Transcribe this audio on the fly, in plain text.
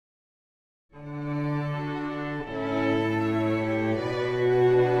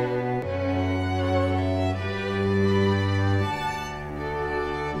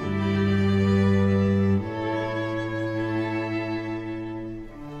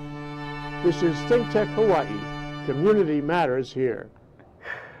This is ThinkTech Hawaii. Community matters here.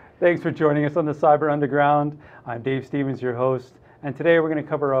 Thanks for joining us on the Cyber Underground. I'm Dave Stevens, your host, and today we're going to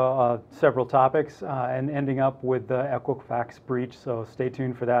cover several topics and ending up with the Equifax breach, so stay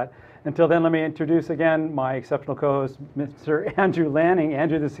tuned for that. Until then, let me introduce again my exceptional co-host, Mr. Andrew Lanning.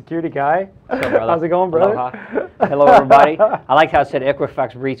 Andrew, the security guy. How's it going, brother? Aloha. Hello, everybody. I like how it said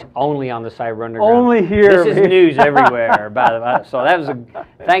Equifax breach only on the Cyber Underground. Only here. This is news everywhere, by the way. So that was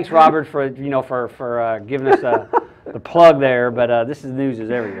thanks, Robert, for giving us the plug there. But this is news is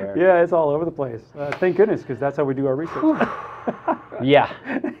everywhere. Yeah, it's all over the place. Thank goodness, because that's how we do our research. Yeah.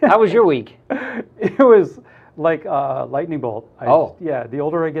 How was your week? It was like a lightning bolt. Yeah, the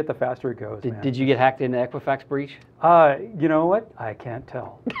older I get, the faster it goes. Did you get hacked in the Equifax breach? You know what? I can't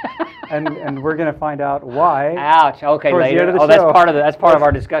tell. and we're going to find out why. Ouch. Okay, later. That's part of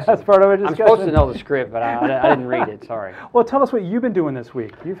our discussion. That's part of our discussion. I'm supposed to know the script, but I didn't read it. Sorry. Well, tell us what you've been doing this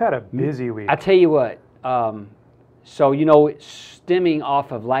week. You've had a busy week. I tell you what. So stemming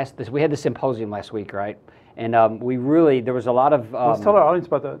off of we had the symposium last week, right? And there was a lot of... Let's tell our audience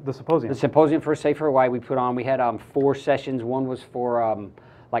about the symposium. The symposium for Safer Hawaii we put on. We had 4 sessions. One was for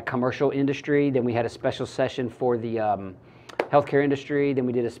like commercial industry. Then we had a special session for the healthcare industry. Then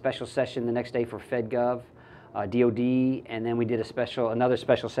we did a special session the next day for FedGov, DOD. And then we did another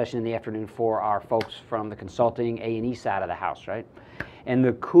special session in the afternoon for our folks from the consulting A&E side of the house, right? And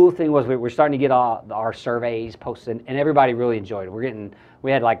the cool thing was we're starting to get our surveys posted, and everybody really enjoyed it. We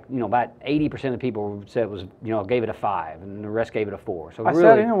had like about 80% of the people said it was gave it a 5, and the rest gave it a 4. So I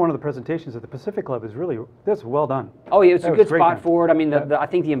sat in on one of the presentations at the Pacific Club. That's well done. Oh yeah, it's a good spot for it. I mean, I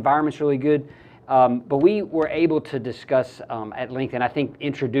think the environment's really good. But we were able to discuss at length, and I think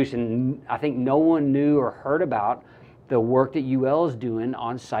I think no one knew or heard about the work that UL is doing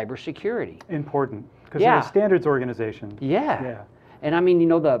on cybersecurity. Important, because they're a standards organization. Yeah. And I mean,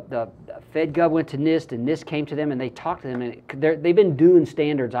 the FedGov went to NIST, and NIST came to them, and they talked to them, and they've been doing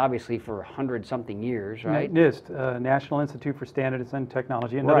standards, obviously, for 100-something years, right? NIST, National Institute for Standards and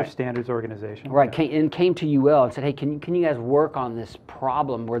Technology, another standards organization. Right, came to UL and said, hey, can you guys work on this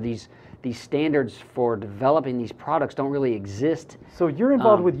problem where these standards for developing these products don't really exist? So you're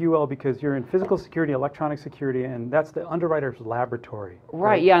involved with UL because you're in physical security, electronic security, and that's the underwriter's laboratory.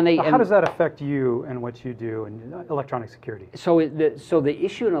 Right, yeah. So how does that affect you and what you do in electronic security? So the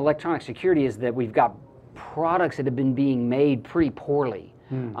issue in electronic security is that we've got products that have been being made pretty poorly.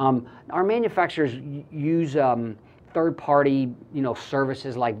 Our manufacturers use third-party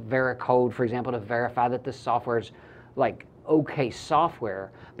services like Veracode, for example, to verify that the software is like okay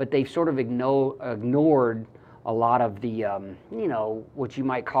software, but they've sort of ignored a lot of the what you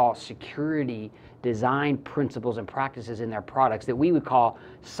might call security design principles and practices in their products that we would call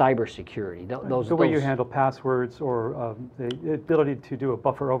cybersecurity. The way you handle passwords, or the ability to do a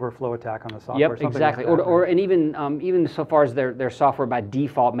buffer overflow attack on the software. Yep, exactly. Like and even so far as their software by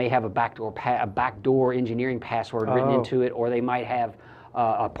default may have a backdoor engineering password written into it, or they might have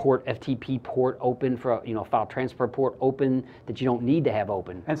a FTP port open for file transfer port open that you don't need to have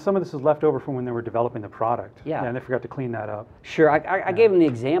open. And some of this is left over from when they were developing the product. Yeah, and they forgot to clean that up. Sure, I gave them the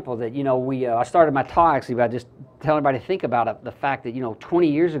example that I started my talk actually by just telling everybody to think about it, the fact that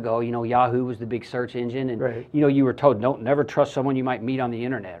 20 years ago Yahoo was the big search engine, and you were told never trust someone you might meet on the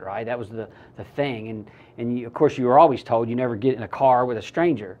internet, right? That was the thing, and of course you were always told you never get in a car with a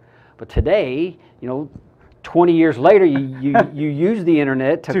stranger. But today 20 years later, you use the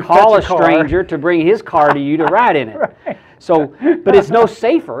internet to call a stranger to bring his car to you to ride in it. Right. So, but it's no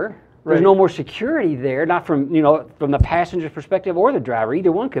safer. There's no more security there, not from from the passenger's perspective or the driver.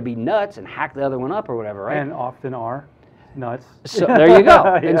 Either one could be nuts and hack the other one up or whatever, right? And often are nuts. So there you go.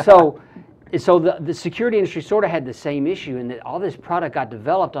 And so the security industry sort of had the same issue, in that all this product got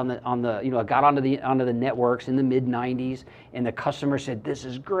developed got onto the networks in the mid-90s, and the customer said, "This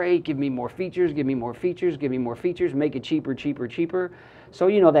is great. Give me more features. Give me more features. Give me more features. Make it cheaper, cheaper, cheaper." So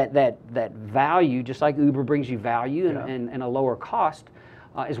that value, just like Uber brings you value and a lower cost,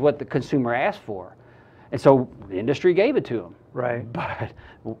 is what the consumer asked for, and so the industry gave it to them. Right. But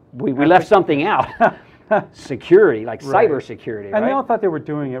we left something out. Security, like cyber security, and they all thought they were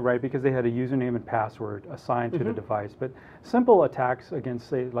doing it right because they had a username and password assigned to the device. But simple attacks against,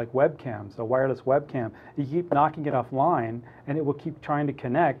 say, like webcams, a wireless webcam, you keep knocking it offline, and it will keep trying to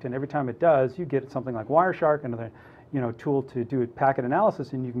connect. And every time it does, you get something like Wireshark, another tool to do packet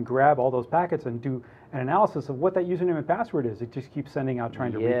analysis, and you can grab all those packets and do an analysis of what that username and password is. It just keeps sending out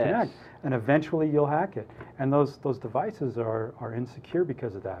trying to reconnect, and eventually you'll hack it. And those devices are insecure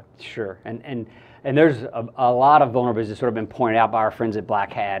because of that. Sure, and there's a lot of vulnerabilities that sort of been pointed out by our friends at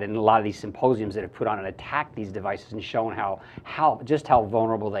Black Hat and a lot of these symposiums that have put on and attacked these devices and shown just how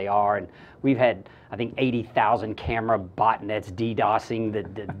vulnerable they are. And we've had, I think, 80,000 camera botnets DDoSing the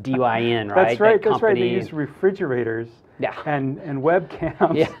DYN, right? That's right. They use refrigerators. Yeah. And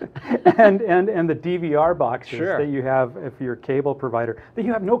webcams and the DVR boxes that you have if you're a cable provider that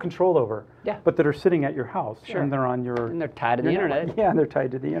you have no control over, but that are sitting at your house and they're on your... And they're tied to the internet. Yeah, and they're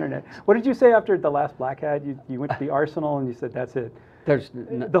tied to the internet. What did you say after the last Black Hat? You went to the arsenal and you said, that's it.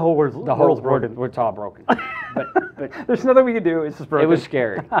 The whole world's broken. It's all broken. But there's nothing we can do. It's just broken. It was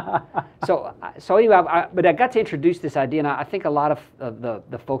scary. So anyway, but I got to introduce this idea, and I think a lot of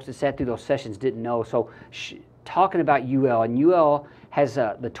the folks that sat through those sessions didn't know. So talking about UL, and UL has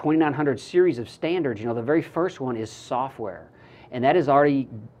the 2900 series of standards. You know, the very first one is software. And that is already,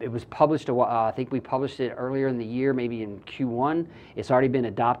 it was published, I think we published it earlier in the year, maybe in Q1. It's already been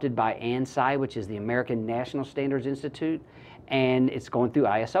adopted by ANSI, which is the American National Standards Institute, and it's going through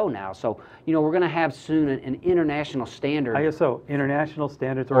ISO now. So, you know, we're going to have soon an international standard. ISO, International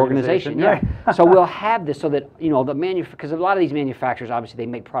Standards Organization. Yeah. So we'll have this so that, you know, because a lot of these manufacturers, obviously, they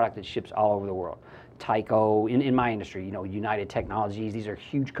make product that ships all over the world. Tyco, in my industry, you know, United Technologies, these are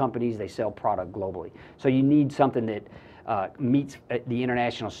huge companies, they sell product globally. So you need something that meets the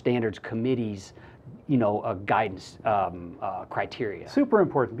International Standards Committee's, you know, guidance criteria. Super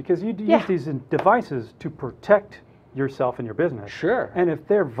important, because you use these devices to protect yourself and your business. Sure. And if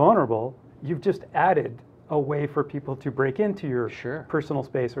they're vulnerable, you've just added a way for people to break into your personal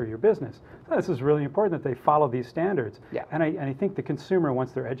space or your business. So this is really important that they follow these standards. Yeah. And I think the consumer,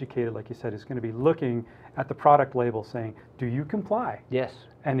 once they're educated, like you said, is going to be looking at the product label saying, do you comply? Yes.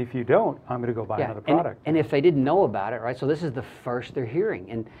 And if you don't, I'm going to go buy another product. And if they didn't know about it, right? So this is the first they're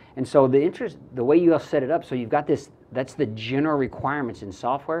hearing. And so the way you all set it up, so you've got this, that's the general requirements in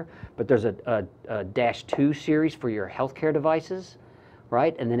software, but there's a -2 series for your healthcare devices,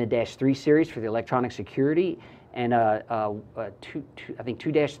 right? And then a -3 series for the electronic security, and I think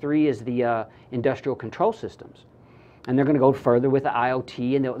 2-3 is the industrial control systems. And they're going to go further with the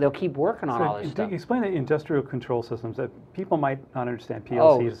IoT, and they'll keep working on all this stuff. Explain the industrial control systems that people might not understand.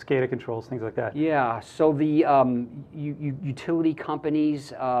 PLCs, SCADA controls, things like that. Yeah. So the utility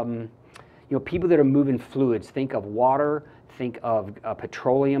companies, you know, people that are moving fluids. Think of water. Think of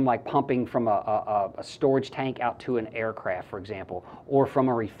petroleum, like pumping from a storage tank out to an aircraft, for example, or from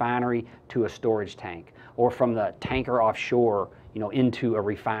a refinery to a storage tank, or from the tanker offshore, you know, into a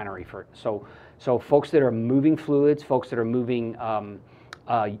refinery. So folks that are moving fluids, folks that are moving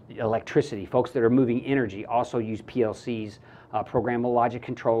electricity, folks that are moving energy also use PLCs, programmable logic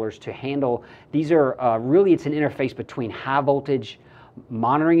controllers, to handle. These are really, it's an interface between high voltage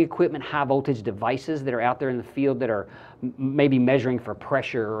monitoring equipment, high voltage devices that are out there in the field that are maybe measuring for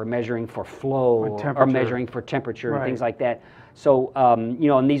pressure or measuring for flow or measuring for temperature and things like that. So, you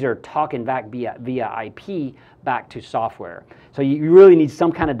know, and these are talking back via IP back to software. So you really need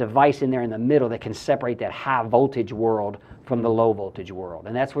some kind of device in there in the middle that can separate that high voltage world from the low voltage world.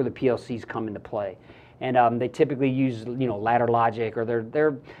 And that's where the PLCs come into play. And they typically use, you know, ladder logic, or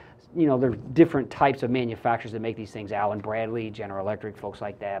they're you know, there's different types of manufacturers that make these things, Allen Bradley, General Electric, folks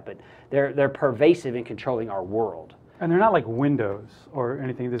like that, but they're pervasive in controlling our world. And they're not like Windows or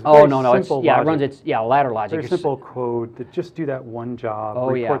anything. There's no, it's ladder logic. Very simple code that just do that one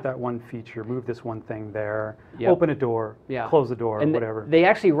job, report that one feature, move this one thing there, open a door, close the door, and whatever. They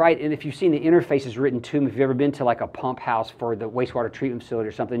actually write, and if you've seen the interfaces written to them, if you've ever been to like a pump house for the wastewater treatment facility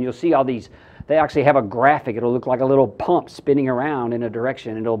or something, you'll see all these. They actually have a graphic. It'll look like a little pump spinning around in a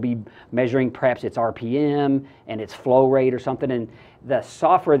direction, and it'll be measuring perhaps its RPM and its flow rate or something. And the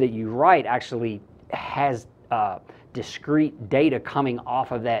software that you write actually has discrete data coming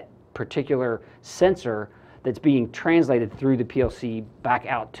off of that particular sensor that's being translated through the PLC back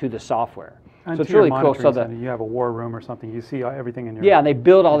out to the software. And so it's really cool. So you have a war room or something, you see everything in your and they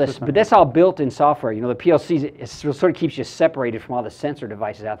build all this, but that's all built in software. You know, the PLCs, it sort of keeps you separated from all the sensor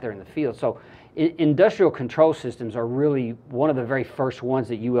devices out there in the field. So industrial control systems are really one of the very first ones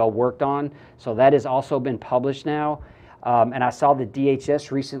that UL worked on. So that has also been published now. And I saw the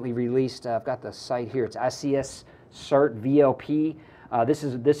DHS recently released, I've got the site here, it's ICS Cert VLP. This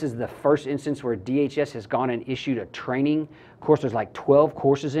is the first instance where DHS has gone and issued a training course. There's like 12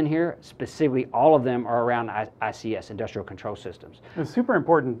 courses in here. Specifically, all of them are around ICS, Industrial Control Systems. It's super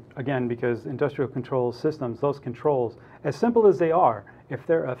important, again, because industrial control systems, those controls, as simple as they are, if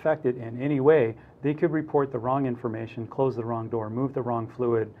they're affected in any way, they could report the wrong information, close the wrong door, move the wrong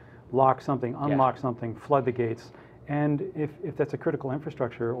fluid, lock something, unlock something, flood the gates. And if that's a critical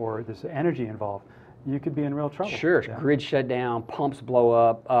infrastructure or there's energy involved, you could be in real trouble. Sure, grid shut down, pumps blow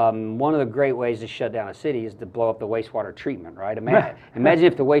up. One of the great ways to shut down a city is to blow up the wastewater treatment, right? Imagine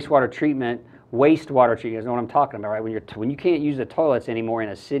if the wastewater treatment is what I'm talking about, right? When you can't use the toilets anymore in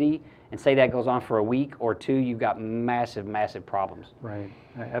a city, and say that goes on for a week or two, you've got massive, massive problems. Right,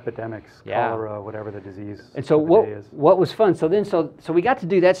 epidemics, cholera, whatever the disease. And so what was fun? So we got to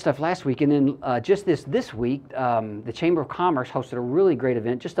do that stuff last week, and then just this week, the Chamber of Commerce hosted a really great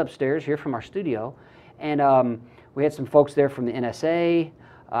event just upstairs here from our studio, and we had some folks there from the NSA.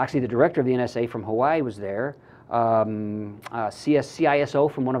 Actually, the director of the NSA from Hawaii was there. CISO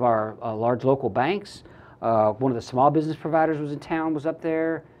from one of our large local banks. One of the small business providers was in town, was up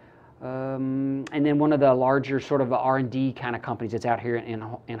there. And then one of the larger sort of R&D kind of companies that's out here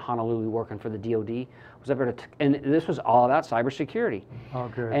in Honolulu working for the DoD was up there, and this was all about cybersecurity. Oh,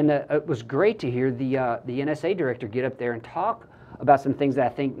 good. And it was great to hear the NSA director get up there and talk about some things that I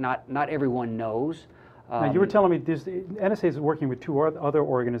think not everyone knows. Now, you were telling me the NSA is working with two other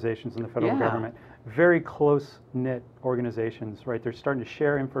organizations in the federal government, very close-knit organizations, right? They're starting to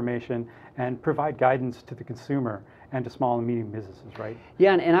share information and provide guidance to the consumer and to small and medium businesses, right?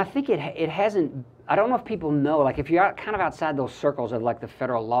 Yeah, and I think it hasn't, I don't know if people know, like if you're kind of outside those circles of like the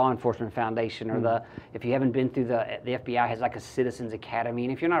Federal Law Enforcement Foundation or if you haven't been through the FBI has like a Citizens Academy,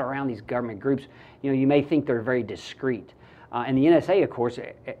 and if you're not around these government groups, you may think they're very discreet. And the NSA, of course,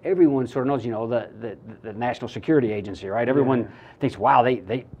 everyone sort of knows, the National Security Agency, right? Everyone thinks, wow,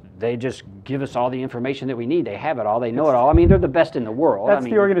 they just give us all the information that we need. They have it all. They know it all. I mean, they're the best in the world. That's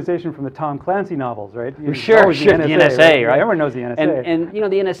the organization from the Tom Clancy novels, right? Sure, the NSA, right? Everyone knows the NSA. And the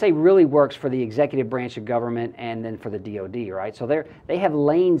NSA really works for the executive branch of government and then for the DoD, right? So they have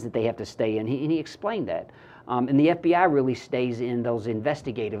lanes that they have to stay in, and he explained that. And the FBI really stays in those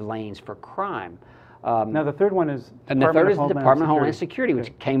investigative lanes for crime. Now the third one is the Department of Homeland Security,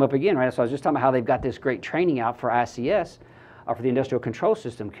 which came up again, right? So I was just talking about how they've got this great training out for ICS, for the industrial control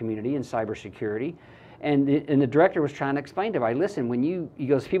system community in cybersecurity, and the director was trying to explain to everybody, listen, he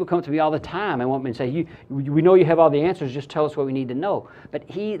goes, people come to me all the time and want me to say, we know you have all the answers, just tell us what we need to know. But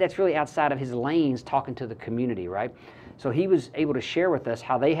that's really outside of his lanes, talking to the community, right? So he was able to share with us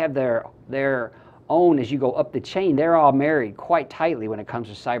how they have their own, as you go up the chain, they're all married quite tightly when it comes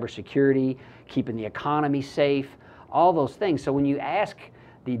to cybersecurity, keeping the economy safe, all those things. So when you ask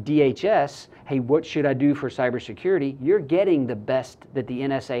the DHS, hey, what should I do for cybersecurity? You're getting the best that the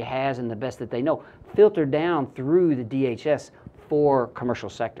NSA has and the best that they know, filtered down through the DHS for commercial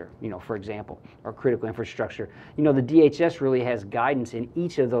sector, for example, or critical infrastructure. The DHS really has guidance in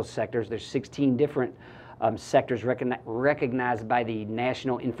each of those sectors. There's 16 different sectors recognized by the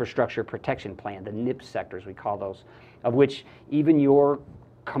National Infrastructure Protection Plan, the NIPS sectors, we call those, of which even your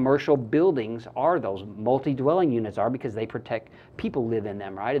commercial buildings are those, multi-dwelling units are, because they protect, people live in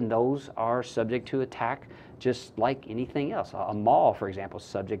them, right? And those are subject to attack just like anything else. A mall, for example, is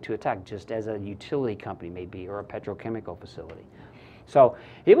subject to attack just as a utility company may be, or a petrochemical facility. So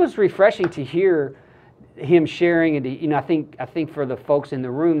it was refreshing to hear him sharing, and I think for the folks in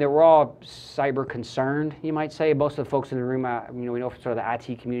the room, they were all cyber concerned, you might say. Most of the folks in the room, we know sort of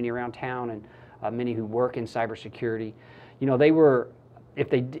the IT community around town, and many who work in cybersecurity, they were, if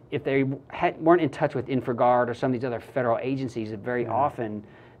they weren't in touch with InfraGard or some of these other federal agencies very often,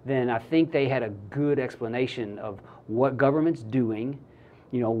 then I think they had a good explanation of what government's doing,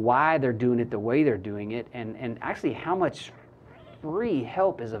 why they're doing it the way they're doing it, and actually how much free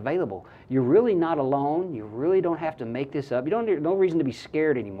help is available. You're really not alone. You really don't have to make this up. No reason to be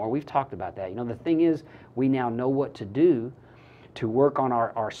scared anymore. We've talked about that. The thing is, we now know what to do to work on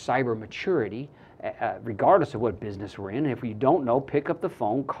our cyber maturity, regardless of what business we're in. And if you don't know, pick up the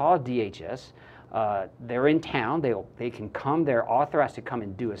phone, call DHS. They're in town. They can come. They're authorized to come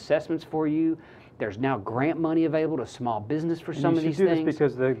and do assessments for you. There's now grant money available to small business for some of these things. You should do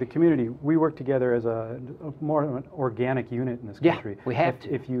this because the community, we work together as a more of an organic unit in this country. Yeah, we have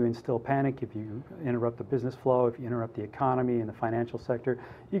to. If you instill panic, if you interrupt the business flow, if you interrupt the economy and the financial sector,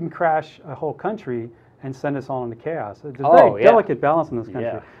 you can crash a whole country and send us all into chaos. It's a very delicate balance in this country.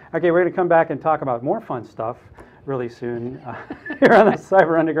 Yeah. Okay, we're going to come back and talk about more fun stuff really soon here on the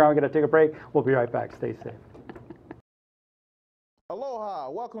Cyber Underground. We're going to take a break. We'll be right back. Stay safe. Aloha,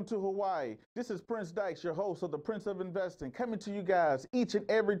 welcome to Hawaii. This is Prince Dykes, your host of the Prince of Investing, coming to you guys each and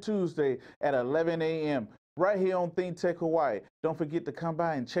every Tuesday at 11 a.m. right here on ThinkTech Hawaii. Don't forget to come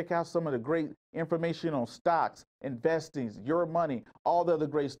by and check out some of the great information on stocks, investing, your money, all the other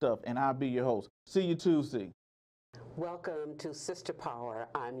great stuff, and I'll be your host. See you Tuesday. Welcome to Sister Power.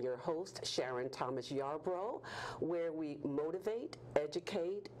 I'm your host, Sharon Thomas Yarbrough, where we motivate,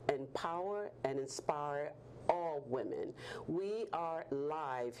 educate, empower, and inspire all women. We are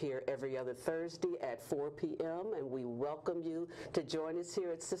live here every other Thursday at 4 p.m. and we welcome you to join us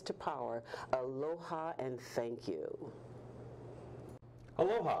here at Sister Power. Aloha and thank you.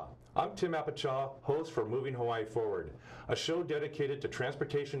 Aloha, I'm Tim Apichaw, host for Moving Hawaii Forward, a show dedicated to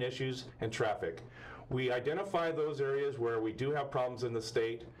transportation issues and traffic. We identify those areas where we do have problems in the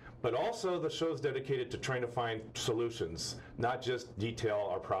state, but also the show is dedicated to trying to find solutions, not just detail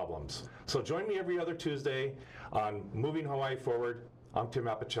our problems. So join me every other Tuesday on Moving Hawaii Forward. I'm Tim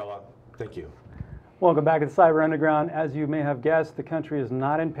Apicella. Thank you. Welcome back to the Cyber Underground. As you may have guessed, the country is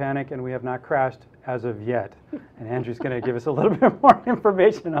not in panic and we have not crashed as of yet. And Andrew's going to give us a little bit more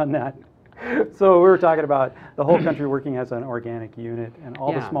information on that. So we were talking about the whole country working as an organic unit, and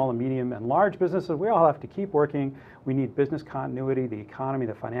all the small and medium and large businesses, we all have to keep working. We need business continuity. The economy,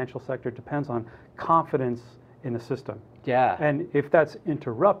 the financial sector depends on confidence in the system. Yeah. And if that's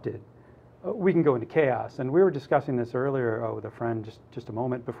interrupted, we can go into chaos. And we were discussing this earlier with a friend just a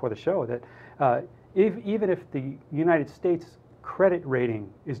moment before the show, that even if the United States credit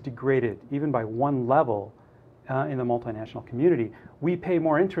rating is degraded even by one level in the multinational community, we pay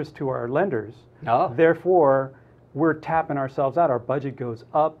more interest to our lenders. Therefore, we're tapping ourselves out. Our budget goes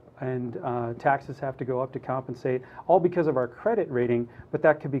up, and taxes have to go up to compensate, all because of our credit rating, but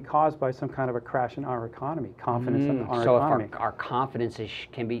that could be caused by some kind of a crash in our economy, confidence in our economy. So if our confidence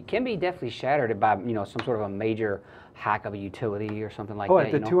can be definitely shattered by some sort of a major hack of a utility or something like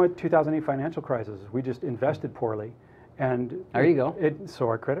that. At the 2008 financial crisis, we just invested poorly, and there you go. So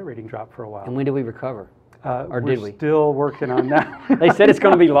our credit rating dropped for a while. And when did we recover? Or did we? We're still working on that. They said it's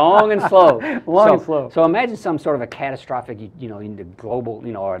going to be long and slow. And slow. So imagine some sort of a catastrophic, in the global,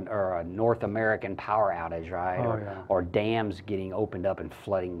 or a North American power outage, right? Or dams getting opened up and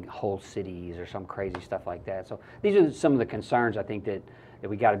flooding whole cities or some crazy stuff like that. So these are some of the concerns I think that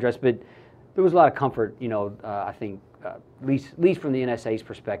we got to address. But there was a lot of comfort, I think, at least from the NSA's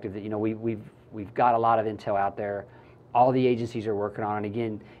perspective, that we've got a lot of intel out there. All the agencies are working on it.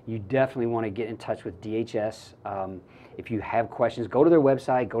 Again, you definitely want to get in touch with DHS. If you have questions, go to their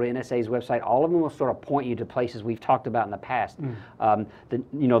website, go to NSA's website. All of them will sort of point you to places we've talked about in the past.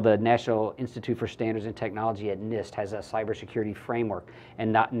 The National Institute for Standards and Technology at NIST has a cybersecurity framework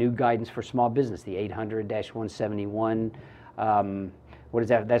and new guidance for small business, the 800-171. What is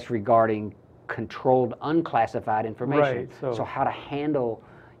that? That's regarding controlled unclassified information. Right. So how to handle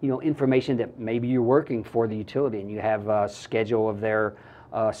information that maybe you're working for the utility and you have a schedule of their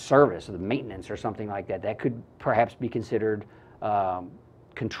service or the maintenance or something like that. That could perhaps be considered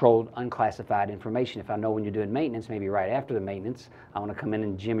controlled unclassified information. If I know when you're doing maintenance, maybe right after the maintenance, I want to come in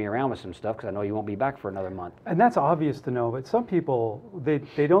and jimmy around with some stuff because I know you won't be back for another month. And that's obvious to know, but some people,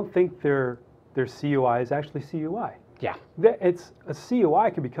 they don't think their CUI is actually CUI. Yeah. It's a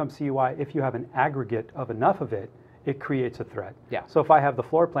CUI can become CUI if you have an aggregate of enough of it. It creates a threat. Yeah. So if I have the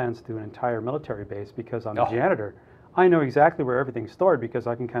floor plans to an entire military base because I'm the janitor, I know exactly where everything's stored because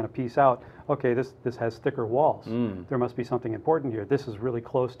I can kind of piece out, okay, this has thicker walls. There must be something important here. This is really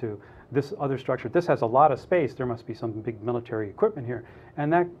close to this other structure. This has a lot of space. There must be some big military equipment here.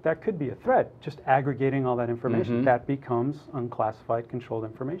 And that could be a threat, just aggregating all that information. That becomes unclassified controlled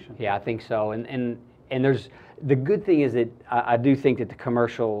information. Yeah, I think so. And there's, the good thing is that I do think that the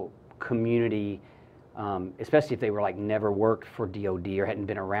commercial community, especially if they were never worked for DOD or hadn't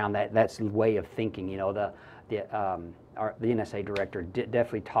been around, that's the way of thinking. The NSA director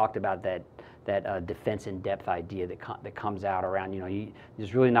definitely talked about that defense in depth idea that comes out around.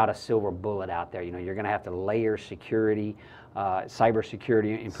 There's really not a silver bullet out there. You're going to have to layer security,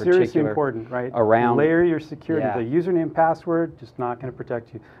 cybersecurity in particular. Seriously important, right? Around layer your security. The username, password, just not going to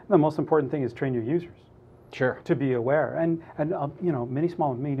protect you. And the most important thing is train your users. Sure. To be aware, and many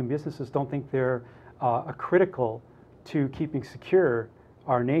small and medium businesses don't think they're critical to keeping secure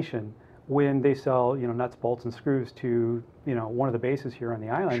our nation when they sell nuts, bolts, and screws to one of the bases here on the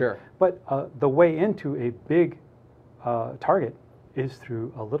island. Sure. But the way into a big target is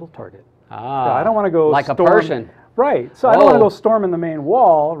through a little target. So I don't want to go like a person. Right. So I don't want to go storming the main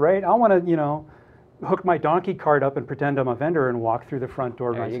wall. Right. I want to hook my donkey cart up and pretend I'm a vendor and walk through the front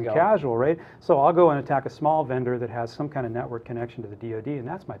door nice and casual. Right. So I'll go and attack a small vendor that has some kind of network connection to the DoD, and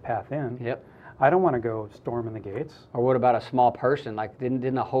that's my path in. Yep. I don't want to go storming the gates. Or what about a small person?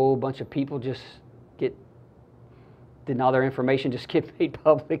 Didn't a whole bunch of people just get didn't all their information just get made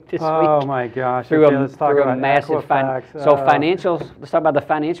public this week? Oh my gosh! Through Okay, a, let's talk through about a massive Equifax. so financials. Let's talk about the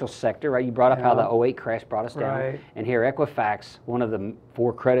financial sector, right? You brought up how Yeah. the '08 crash brought us down, Right. and here Equifax, one of the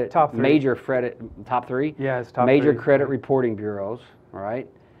four credit Top three. major credit top three, Yeah, it's top major three, credit right. reporting bureaus, all right?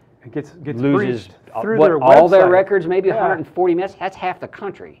 It gets Loses breached through their all their website. records, maybe Yeah. 140 minutes. That's half the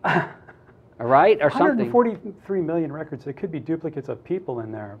country, all right, or something. 143 million records. There could be duplicates of people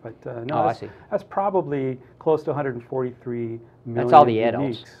in there, but no, Oh, I that's, see. that's probably close to 143 million. That's all the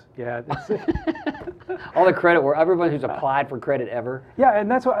adults. uniques. Yeah, that's All the credit, where everyone who's applied for credit ever. yeah,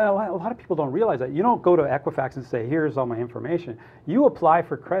 and that's what a lot of people don't realize that. You don't go to Equifax and say, "Here's all my information." You apply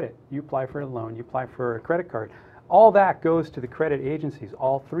for credit. You apply for a loan. You apply for a credit card. All that goes to the credit agencies.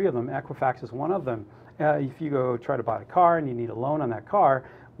 All three of them. Equifax is one of them. If you go try to buy a car and you need a loan on that car,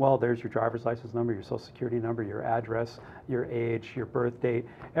 well, there's your driver's license number, your social security number, your address, your age, your birth date.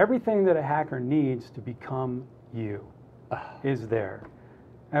 Everything that a hacker needs to become you is there.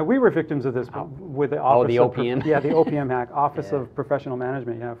 And we were victims of this with the Office the of OPM? Yeah, the OPM hack, Office Yeah. of Professional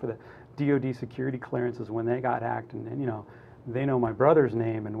Management, for the DoD security clearances when they got hacked, and they know my brother's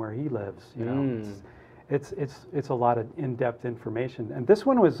name and where he lives. It's a lot of in-depth information, and this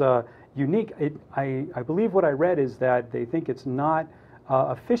one was unique. I believe what I read is that they think it's not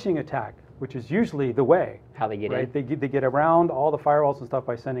a phishing attack, which is usually the way. How they get in. They get around all the firewalls and stuff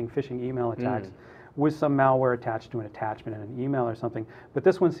by sending phishing email attacks with some malware attached to an attachment in an email or something. But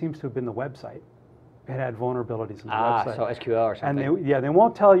this one seems to have been the website. It had vulnerabilities in the website. So SQL or something. And they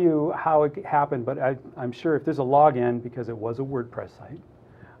won't tell you how it happened, but I'm sure if there's a login, because it was a WordPress site,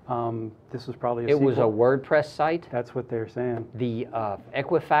 this was probably a It was a SQL. WordPress site. That's what they're saying. The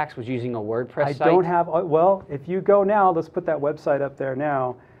Equifax was using a WordPress I site. don't have, well, if you go now, let's put that website up there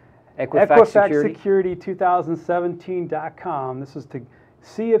now. Equifax Security. EquifaxSecurity2017.com. This is to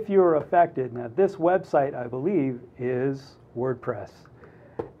see if you're affected. Now, this website, I believe, is WordPress.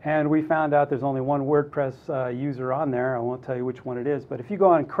 And we found out there's only one WordPress user on there. I won't tell you which one it is. But if you go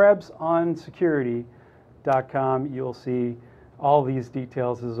on KrebsOnSecurity.com, you'll see all these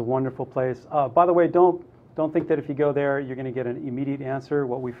details. This is a wonderful place. By the way, don't think that if you go there, you're going to get an immediate answer.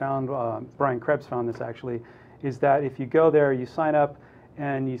 What we found, Brian Krebs found this actually, is that if you go there, you sign up,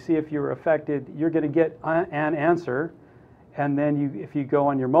 and you see if you're affected, you're going to get an answer. And then if you go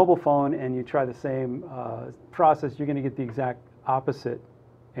on your mobile phone and you try the same process, you're going to get the exact opposite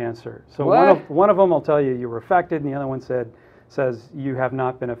answer. So one of them will tell you were affected, and the other one says you have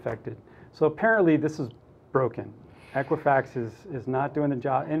not been affected. So apparently this is broken. Equifax is not doing the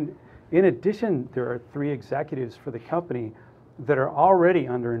job. And in addition, there are 3 executives for the company that are already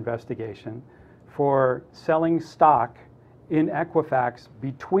under investigation for selling stock in Equifax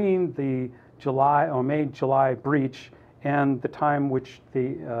between the May-July breach and the time which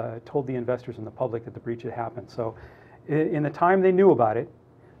they told the investors and the public that the breach had happened. So in the time they knew about it,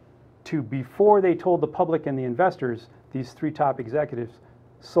 to before they told the public and the investors, these 3 top executives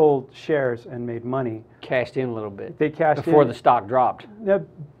sold shares and made money. Cashed in a little bit. They cashed before in. the stock dropped.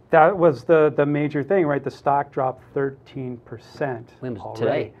 That was the major thing, right? The stock dropped 13% When was it,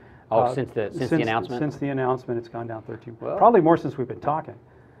 already. today? Since the announcement? Since the announcement, it's gone down 13%. Well, probably more since we've been talking.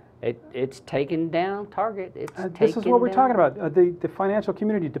 It's taken down Target. This is what we're talking about. The financial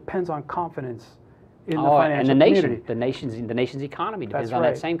community depends on confidence in the financial and the community. nation, the nation's economy depends That's on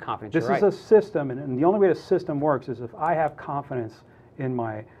right. that same confidence. This is a system, and the only way the system works is if I have confidence in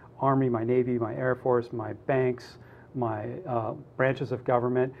my Army, my Navy, my Air Force, my banks, my branches of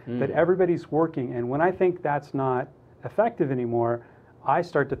government, that everybody's working. And when I think that's not effective anymore, I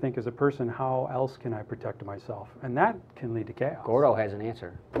start to think as a person, how else can I protect myself? And that can lead to chaos. Gordo has an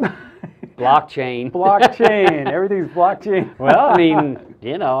answer. Blockchain. Blockchain. Everything's blockchain. Well, I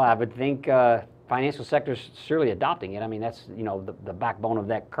mean, I would think financial sector's surely adopting it. I mean, that's, the backbone of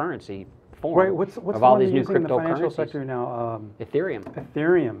that currency form. Right. What's of the all one these they're new using in the financial cryptocurrencies. sector now? Ethereum.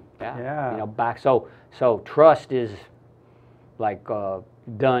 Ethereum. Yeah. So trust is like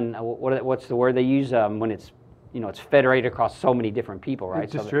done. What's the word they use when it's it's federated across so many different people, right?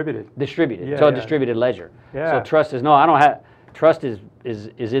 It's distributed. Distributed. Yeah, so a yeah. distributed ledger. Yeah. So trust is I don't have trust is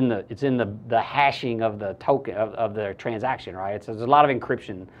in the hashing of the token of the transaction, right? There's a lot of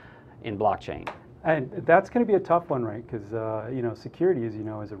encryption in blockchain. And that's going to be a tough one, right? Because security, as you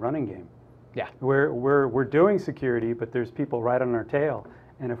know, is a running game. Yeah. We're doing security, but there's people right on our tail,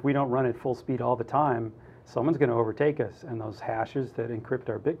 and if we don't run at full speed all the time, someone's going to overtake us, and those hashes that encrypt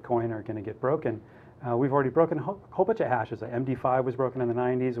our Bitcoin are going to get broken. We've already broken a whole bunch of hashes. MD5 was broken in the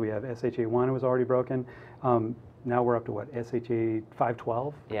 90s. We have SHA-1 was already broken. Now we're up to what,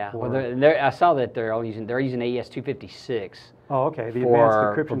 SHA-512? Yeah. Well, I saw that they're using AES-256. Oh, okay. The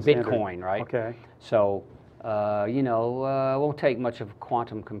for advanced encryption Bitcoin, standard. right? Okay. So it won't take much of a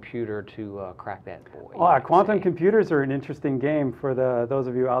quantum computer to crack that boy. Well, quantum computers are an interesting game for those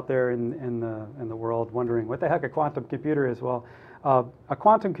of you out there in the world wondering what the heck a quantum computer is. Well, a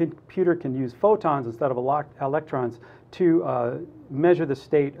quantum computer can use photons instead of electrons to measure the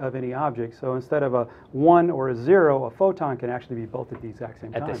state of any object. So instead of a 1 or a 0, a photon can actually be both at the exact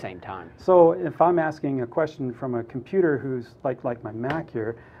same time. At the same time. So if I'm asking a question from a computer who's like my Mac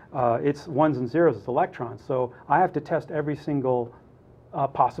here, it's 1s and 0s, it's electrons. So I have to test every single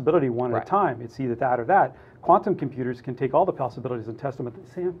possibility one at a time. It's either that or that. Quantum computers can take all the possibilities and test them at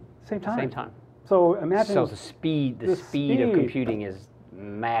the same time. Same time. So imagine. So the speed of computing is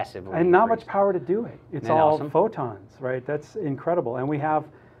massively and not increased. much power to do it. It's Isn't that all awesome? photons, right? That's incredible. And we have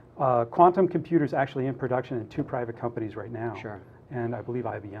quantum computers actually in production in 2 private companies right now. Sure. And I believe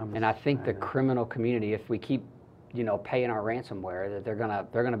IBM. And I think the criminal community, if we keep, paying our ransomware, that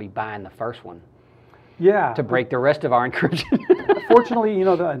they're gonna be buying the first one. Yeah. To break the rest of our encryption. Fortunately,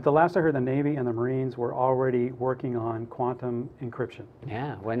 the last I heard, the Navy and the Marines were already working on quantum encryption.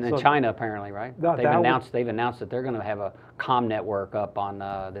 Yeah, when in China apparently, right? They've announced that they're going to have a comm network up on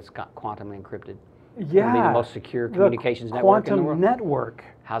that's quantumly encrypted. Yeah. It'll be the most secure communications network in the world. Quantum network.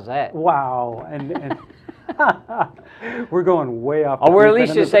 How's that? Wow. And we're going way off. Oh, we're at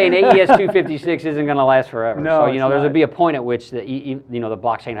least just saying AES 256 isn't going to last forever. No, so there's going to be a point at which the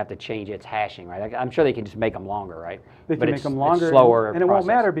blockchain will have to change its hashing, right? I'm sure they can just make them longer, right? They can make them longer, it's slower, and it won't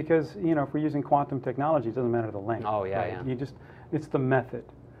matter because if we're using quantum technology, it doesn't matter the length. Oh yeah, right? yeah. It's the method,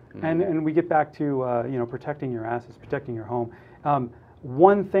 and we get back to protecting your assets, protecting your home.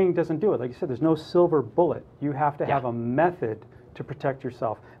 One thing doesn't do it. Like you said, there's no silver bullet. You have to have a method to protect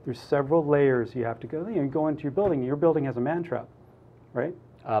yourself. There's several layers you have to go. You go into your building. Your building has a man trap, right?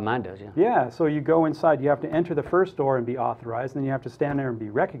 Mine does, yeah. Yeah, so you go inside. You have to enter the first door and be authorized, and then you have to stand there and be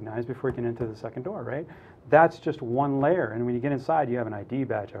recognized before you can enter the second door, right? That's just one layer. And when you get inside, you have an ID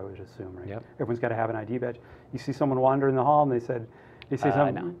badge, I would assume, right? Yep. Everyone's got to have an ID badge. You see someone wander in the hall, and they say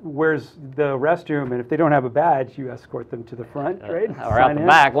something, where's the restroom? And if they don't have a badge, you escort them to the front, right? Or out the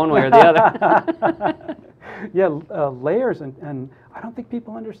back, one way or the other. Yeah, layers, and I don't think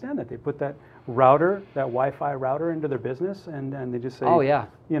people understand that. They put that router, that Wi-Fi router into their business, and they just say, oh yeah,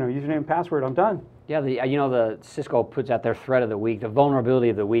 username and password, I'm done. Yeah, the Cisco puts out their threat of the week, the vulnerability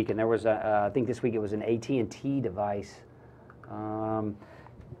of the week, and there was I think this week it was an AT&T device,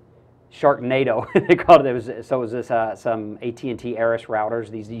 Sharknado they called it. It was this some AT&T Aris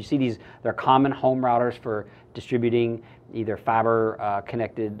routers. They're common home routers for distributing either fiber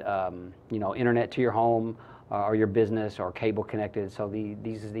connected internet to your home or your business, or cable connected. So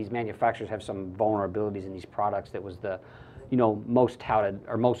these manufacturers have some vulnerabilities in these products. That was the most touted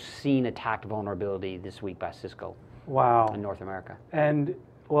or most seen attacked vulnerability this week by Cisco. Wow. In North America. And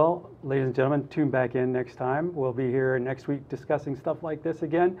well, ladies and gentlemen, tune back in next time. We'll be here next week discussing stuff like this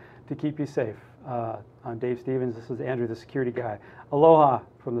again to keep you safe. I'm Dave Stevens. This is Andrew, the security guy. Aloha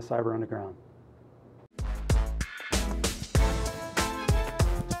from the Cyber Underground.